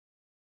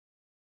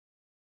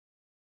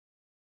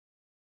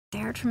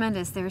are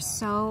tremendous. They're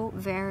so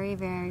very,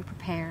 very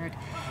prepared.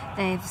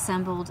 They've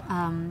assembled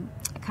kind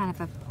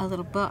of a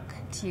little book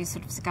to use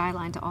sort of as a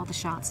guideline to all the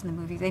shots in the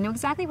movie. They know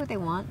exactly what they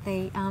want.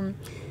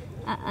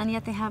 And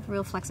yet they have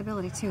real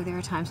flexibility too. There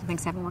are times when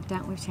things haven't worked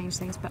out and we've changed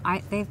things, but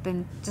they've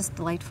been just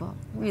delightful.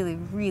 Really,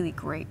 really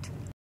great.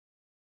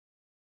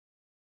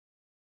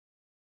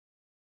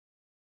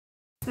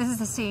 This is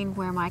the scene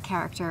where my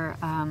character,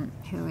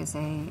 who is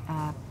a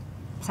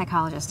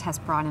psychologist, has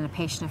brought in a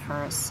patient of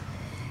hers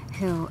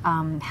who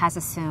has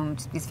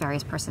assumed these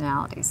various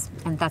personalities.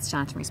 And that's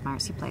Julianne Moore,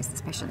 who plays this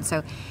patient.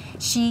 So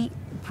she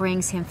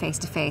brings him face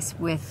to face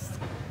with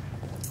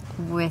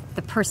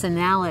the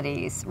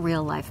personality's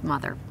real-life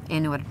mother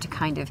in order to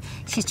kind of,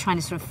 she's trying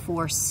to sort of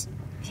force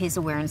his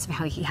awareness of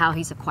how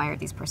he's acquired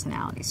these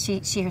personalities.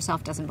 She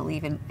herself doesn't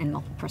believe in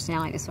multiple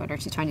personality disorder.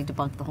 She's trying to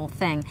debunk the whole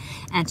thing,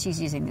 and she's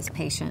using this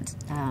patient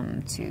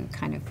to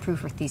kind of prove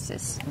her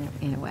thesis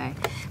in a way.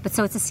 But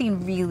so it's a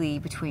scene really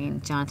between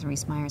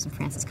Julianne Moore and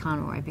Frances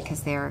Conroy,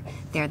 because they're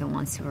the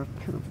ones who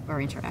are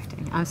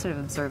interacting. I'm sort of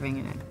observing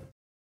in it.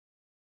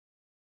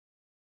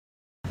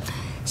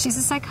 She's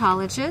a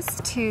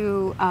psychologist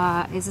who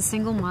is a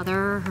single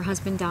mother. Her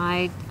husband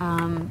died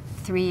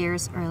 3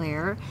 years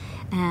earlier,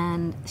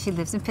 and she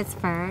lives in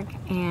Pittsburgh,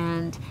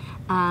 and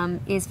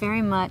is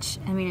very much,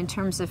 I mean, in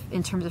terms of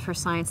her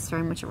science, is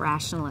very much a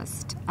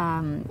rationalist.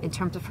 In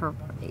terms of her,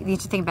 the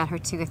interesting thing about her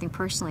too, I think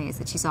personally, is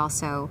that she's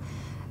also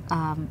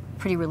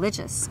pretty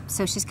religious.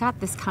 So she's got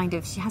this kind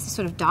of, she has this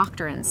sort of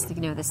doctrines,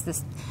 you know,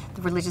 the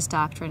religious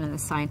doctrine and the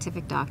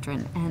scientific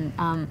doctrine,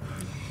 and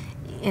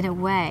in a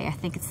way, I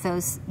think it's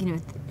those, you know,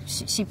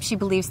 she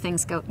believes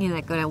things go, you know,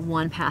 that go down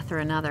one path or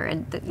another.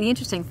 And the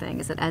interesting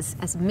thing is that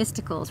as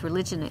mystical as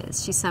religion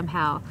is, she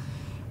somehow,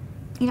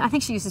 you know, I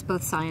think she uses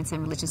both science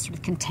and religion to sort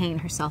of contain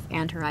herself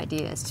and her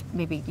ideas, to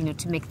maybe, you know,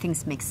 to make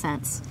things make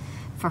sense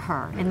for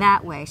her. In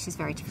that way, she's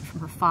very different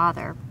from her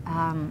father.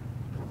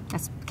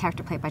 That's a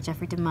character played by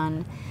Jeffrey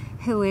DeMunn,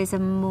 who is a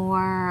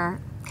more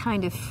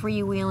kind of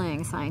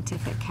freewheeling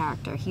scientific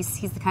character.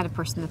 He's the kind of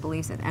person that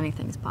believes that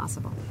anything is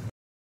possible.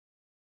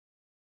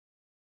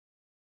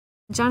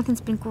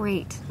 Jonathan's been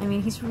great. I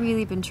mean, he's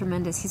really been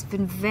tremendous. He's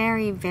been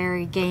very,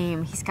 very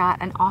game. He's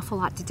got an awful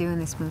lot to do in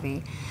this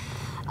movie.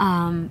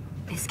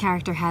 His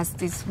character has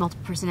these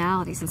multiple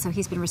personalities, and so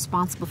he's been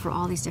responsible for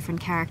all these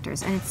different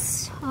characters, and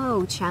it's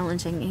so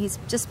challenging. He's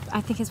just, I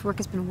think his work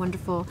has been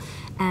wonderful,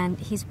 and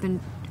he's been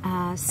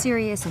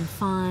serious and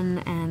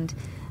fun, and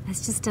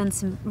has just done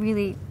some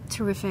really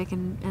terrific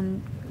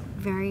and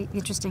very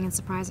interesting and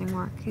surprising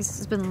work.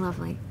 He's been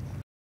lovely.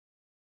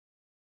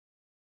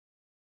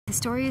 The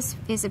story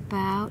is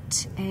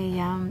about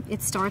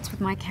it starts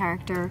with my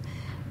character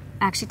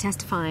actually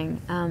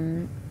testifying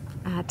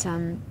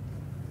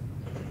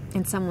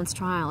in someone's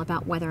trial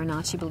about whether or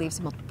not she believes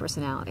in multiple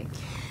personality,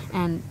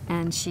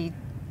 and she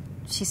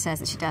says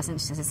that she doesn't.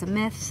 She says it's a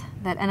myth.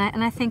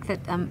 And I think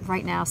that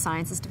right now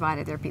science is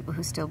divided. There are people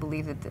who still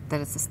believe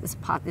that it's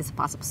a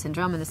possible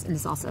syndrome, and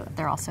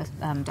there are also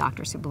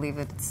doctors who believe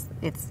that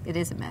it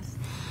is a myth.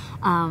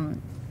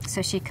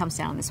 So she comes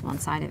down this one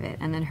side of it,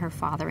 and then her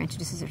father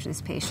introduces her to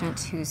this patient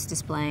who's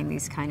displaying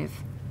these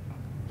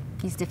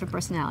different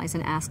personalities,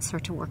 and asks her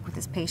to work with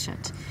this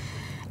patient.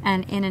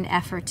 And in an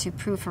effort to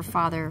prove her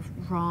father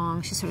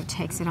wrong, she sort of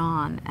takes it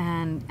on,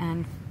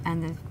 and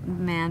the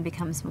man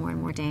becomes more and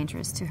more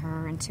dangerous to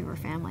her and to her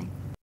family.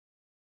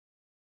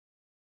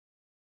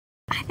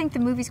 I think the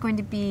movie's going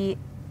to be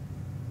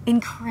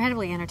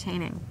incredibly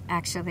entertaining,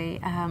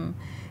 actually.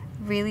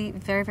 Really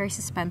very, very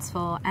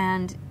suspenseful,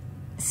 and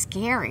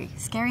scary.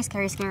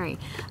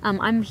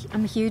 I'm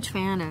a huge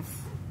fan of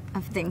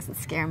things that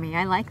scare me.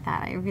 I like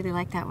that. I really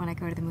like that when I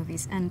go to the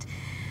movies. And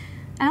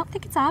I don't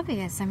think it's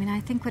obvious. I mean, I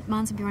think what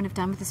Mons and Bjorn have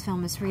done with this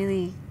film is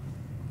really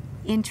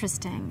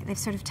interesting. They've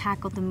sort of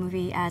tackled the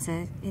movie as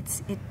it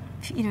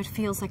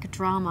feels like a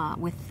drama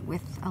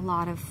with a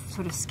lot of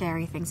sort of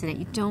scary things in it.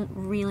 You don't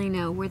really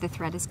know where the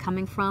threat is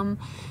coming from,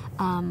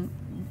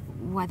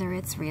 whether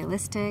it's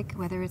realistic,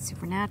 whether it's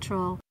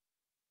supernatural.